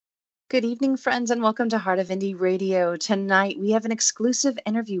Good evening, friends, and welcome to Heart of Indie Radio. Tonight, we have an exclusive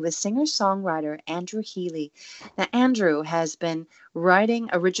interview with singer-songwriter Andrew Healy. Now, Andrew has been writing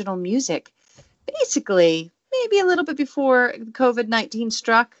original music basically maybe a little bit before COVID-19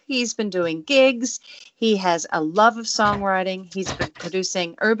 struck. He's been doing gigs. He has a love of songwriting. He's been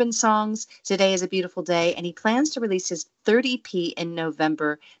producing urban songs. Today is a Beautiful Day, and he plans to release his third EP in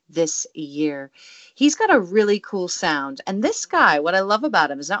November this year. He's got a really cool sound. And this guy, what I love about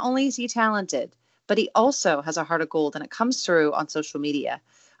him is not only is he talented, but he also has a heart of gold, and it comes through on social media.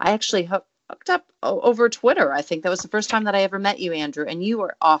 I actually hooked up over Twitter. I think that was the first time that I ever met you, Andrew, and you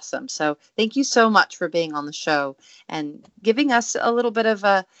were awesome. So thank you so much for being on the show and giving us a little bit of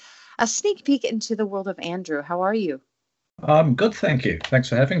a sneak peek into the world of Andrew. How are you? I'm good, thank you. Thanks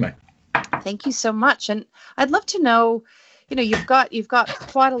for having me. Thank you so much. And I'd love to know, you've got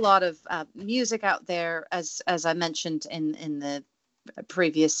quite a lot of music out there, as I mentioned in the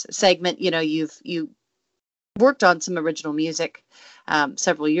previous segment. You worked on some original music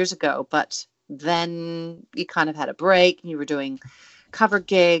several years ago, but then you kind of had a break and you were doing cover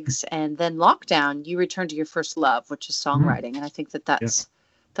gigs, and then lockdown, you returned to your first love, which is songwriting. And I think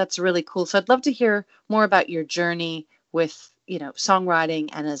that's really cool. So I'd love to hear more about your journey with, songwriting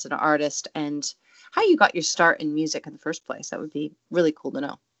and as an artist, and how you got your start in music in the first place. That would be really cool to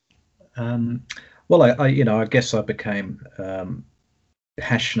know. Well, I guess I became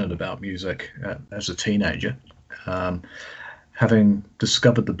passionate about music as a teenager, having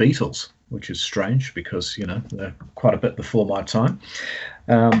discovered the Beatles, which is strange because they're quite a bit before my time.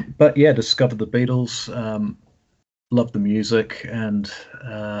 But yeah, discovered the Beatles, loved the music, and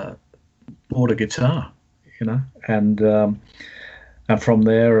bought a guitar. And from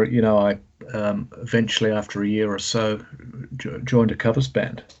there, I eventually, after a year or so, joined a covers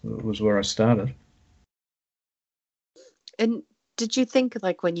band. It was where I started. And did you think,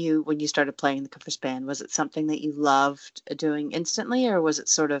 like, when you started playing the covers band, was it something that you loved doing instantly, or was it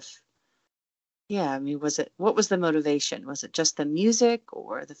sort of, what was the motivation? Was it just the music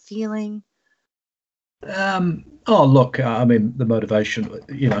or the feeling? Look, the motivation,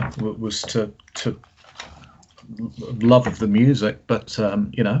 was to love of the music, but I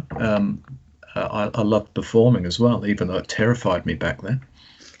loved performing as well, even though it terrified me back then.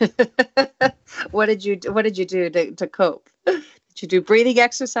 What did you do to cope? Did you do breathing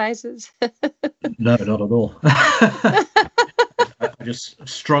exercises? No, not at all. I just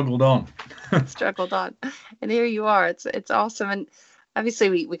struggled on. And here you are. It's awesome. And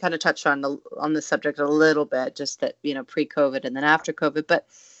obviously we kind of touched on the subject a little bit, just that, pre-COVID and then after COVID, but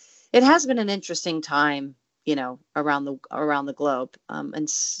it has been an interesting time, around the globe, and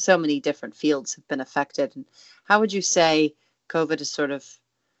so many different fields have been affected. And how would you say COVID has sort of,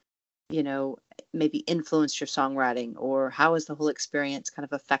 maybe influenced your songwriting, or how has the whole experience kind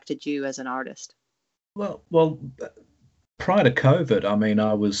of affected you as an artist? Well, prior to COVID,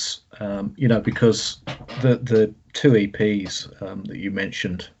 I was, because the two EPs that you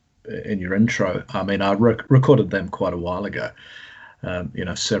mentioned in your intro, I recorded them quite a while ago,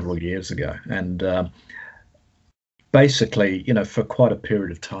 several years ago. And basically, for quite a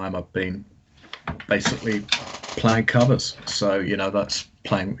period of time, I've been basically playing covers. So, that's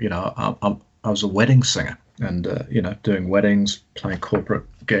playing, I was a wedding singer and, doing weddings, playing corporate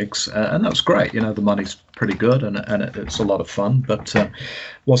gigs. And that was great. The money's pretty good and it's a lot of fun, but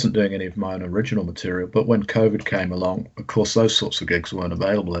wasn't doing any of my own original material. But when COVID came along, of course, those sorts of gigs weren't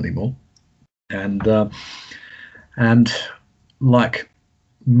available anymore. And like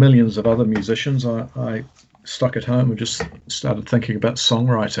millions of other musicians, I stuck at home and just started thinking about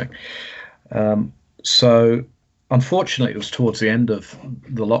songwriting. So unfortunately, it was towards the end of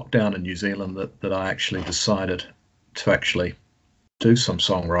the lockdown in New Zealand that I actually decided to actually do some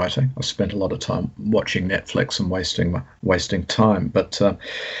songwriting. I spent a lot of time watching Netflix and wasting time. But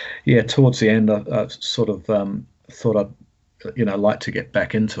towards the end, I sort of thought I'd like to get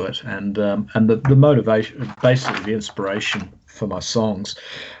back into it. And the motivation, basically the inspiration for my songs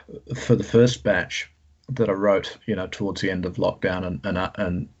for the first batch that I wrote, towards the end of lockdown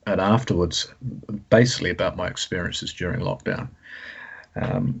and afterwards, basically about my experiences during lockdown.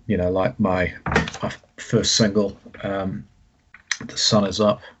 Like my first single, "The Sun Is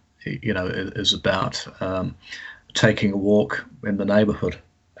Up," is about taking a walk in the neighbourhood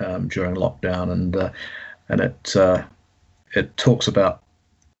during lockdown, and it talks about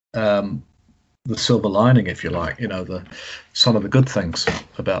the silver lining, if you like, some of the good things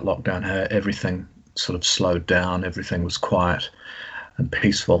about lockdown, how everything sort of slowed down, everything was quiet and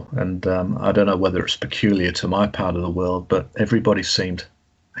peaceful. And I don't know whether it's peculiar to my part of the world, but everybody seemed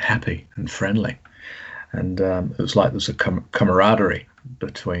happy and friendly. And it was like there's a camaraderie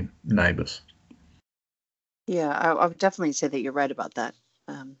between neighbours. Yeah, I would definitely say that you're right about that.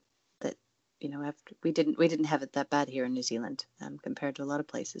 That after we didn't have it that bad here in New Zealand, compared to a lot of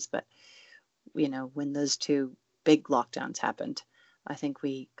places. But when those two big lockdowns happened, I think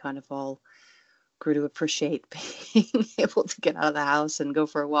we kind of all grew to appreciate being able to get out of the house and go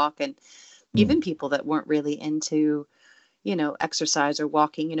for a walk. And even people that weren't really into, exercise or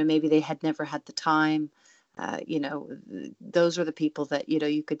walking, maybe they had never had the time. Those were the people that,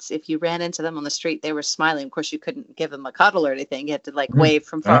 you could, if you ran into them on the street, they were smiling. Of course, you couldn't give them a cuddle or anything. You had to like wave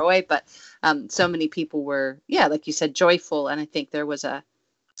from far away. But so many people were, like you said, joyful. And I think there was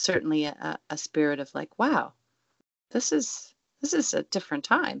certainly a spirit of like, wow, this is a different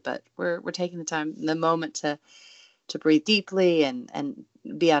time, but we're taking the moment to breathe deeply and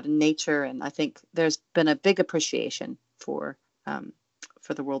be out in nature. And I think there's been a big appreciation for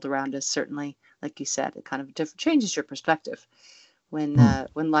the world around us. Certainly, like you said, it kind of changes your perspective when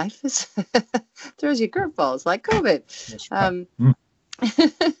life is throws you curveballs like COVID.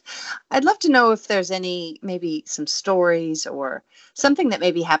 I'd love to know if there's maybe some stories or something that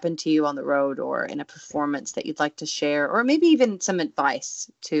maybe happened to you on the road or in a performance that you'd like to share, or maybe even some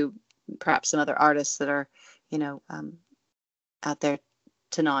advice to perhaps some other artists that are, out there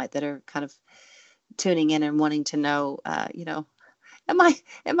tonight that are kind of tuning in and wanting to know, am I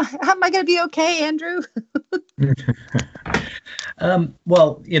going to be okay, Andrew?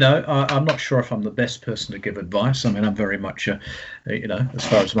 Well, I'm not sure if I'm the best person to give advice. I mean, I'm very much, as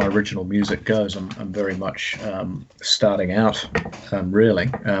far as my original music goes, I'm very much starting out, really.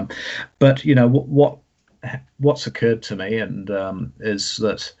 But what's occurred to me and is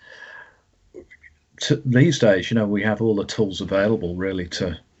that these days, we have all the tools available, really,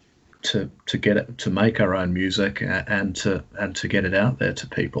 to get it, to make our own music and to get it out there to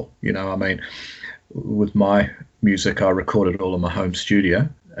people. I mean, with my music, I recorded all in my home studio,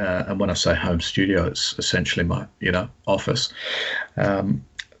 and when I say home studio, it's essentially my office.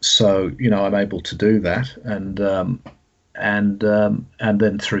 So I'm able to do that, and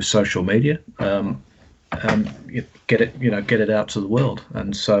then through social media, get it out to the world.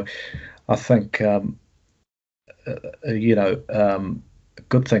 And so I think a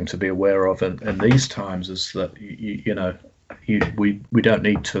good thing to be aware of in these times is that we don't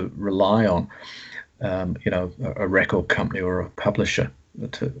need to rely on a record company or a publisher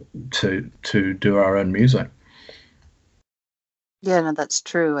to do our own music. Yeah, no, that's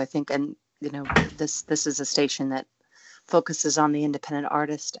true. I think, and this is a station that focuses on the independent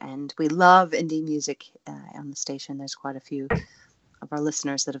artist, and we love indie music on the station. There's quite a few of our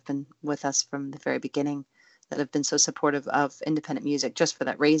listeners that have been with us from the very beginning that have been so supportive of independent music just for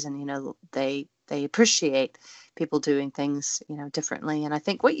that reason. They appreciate people doing things, differently. And I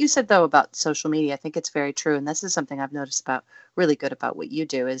think what you said, though, about social media, I think it's very true. And this is something I've noticed really good about what you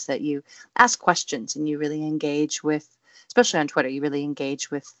do, is that you ask questions and you really engage with, especially on Twitter, you really engage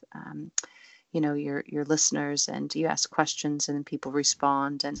with, your listeners, and you ask questions and people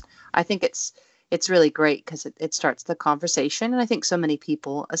respond. And I think it's really great because it starts the conversation. And I think so many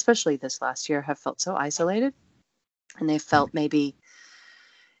people, especially this last year, have felt so isolated, and they felt maybe,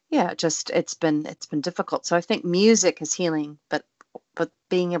 just it's been difficult. So I think music is healing, but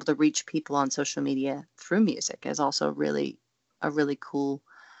being able to reach people on social media through music is also a really cool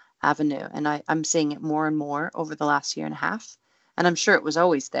avenue. And I'm seeing it more and more over the last year and a half. And I'm sure it was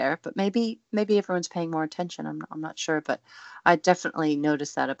always there, but maybe everyone's paying more attention. I'm not sure, but I definitely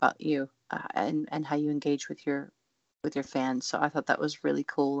noticed that about you, and how you engage with your fans. So I thought that was really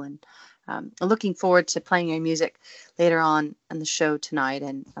cool, and I'm looking forward to playing your music later on in the show tonight.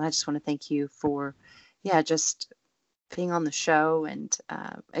 And I just want to thank you for, just being on the show, and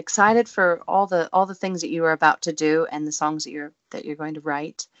excited for all the things that you are about to do and the songs that you're going to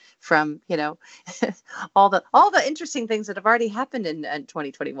write from, all the interesting things that have already happened in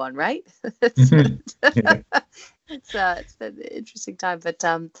 2021, right? It's been an interesting time. But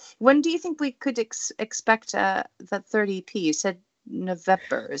when do you think we could expect the third EP? You said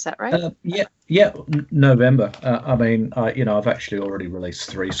November, is that right? November. I mean, I've actually already released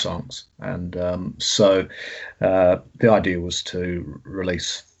 3 songs, and so the idea was to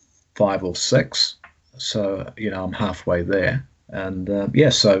release 5 or 6. So I'm halfway there, and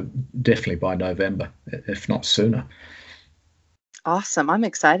so definitely by November, if not sooner. Awesome! I'm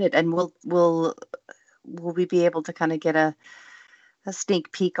excited, and will we be able to kind of get a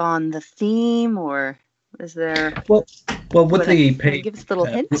sneak peek on the theme, or is there? Well, with the EP, give us a little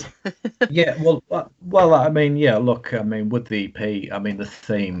hint. Well, I mean, look, I mean, with the EP, I mean, the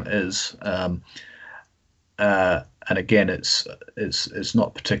theme is and again, it's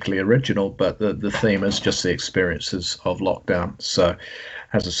not particularly original, but the theme is just the experiences of lockdown. So,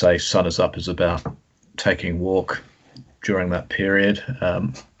 as I say, Sun Is Up is about taking a walk during that period.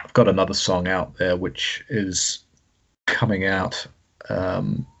 I've got another song out there which is coming out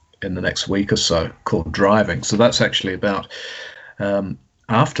in the next week or so called Driving. So that's actually about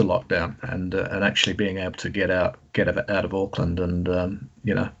after lockdown and actually being able to get out of Auckland and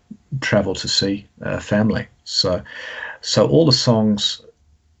travel to see family. So all the songs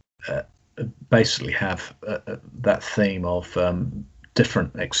basically have that theme of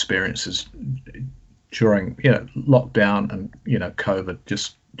different experiences during lockdown and COVID.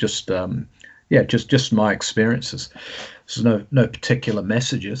 Just my experiences. There's no particular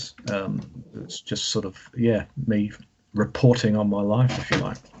messages. It's just sort of me reporting on my life, if you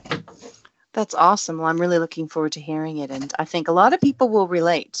like. That's awesome. Well, I'm really looking forward to hearing it. And I think a lot of people will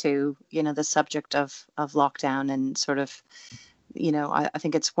relate to, the subject of lockdown and sort of, I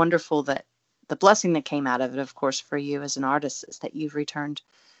think it's wonderful that the blessing that came out of it, of course, for you as an artist is that you've returned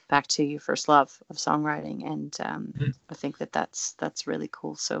back to your first love of songwriting. And I think that's really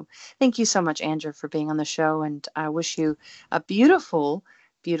cool. So thank you so much, Andrew, for being on the show. And I wish you a beautiful,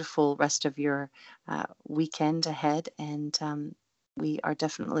 beautiful rest of your weekend ahead. And we are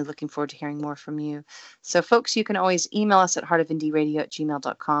definitely looking forward to hearing more from you. So folks, you can always email us at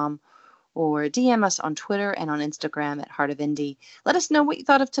heartofindieradio@gmail.com or DM us on Twitter and on Instagram at Heart of Indie. Let us know what you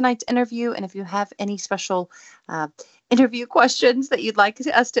thought of tonight's interview. And if you have any special interview questions that you'd like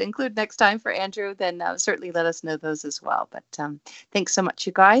us to include next time for Andrew, then certainly let us know those as well. But thanks so much,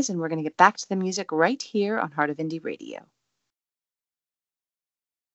 you guys. And we're going to get back to the music right here on Heart of Indie Radio.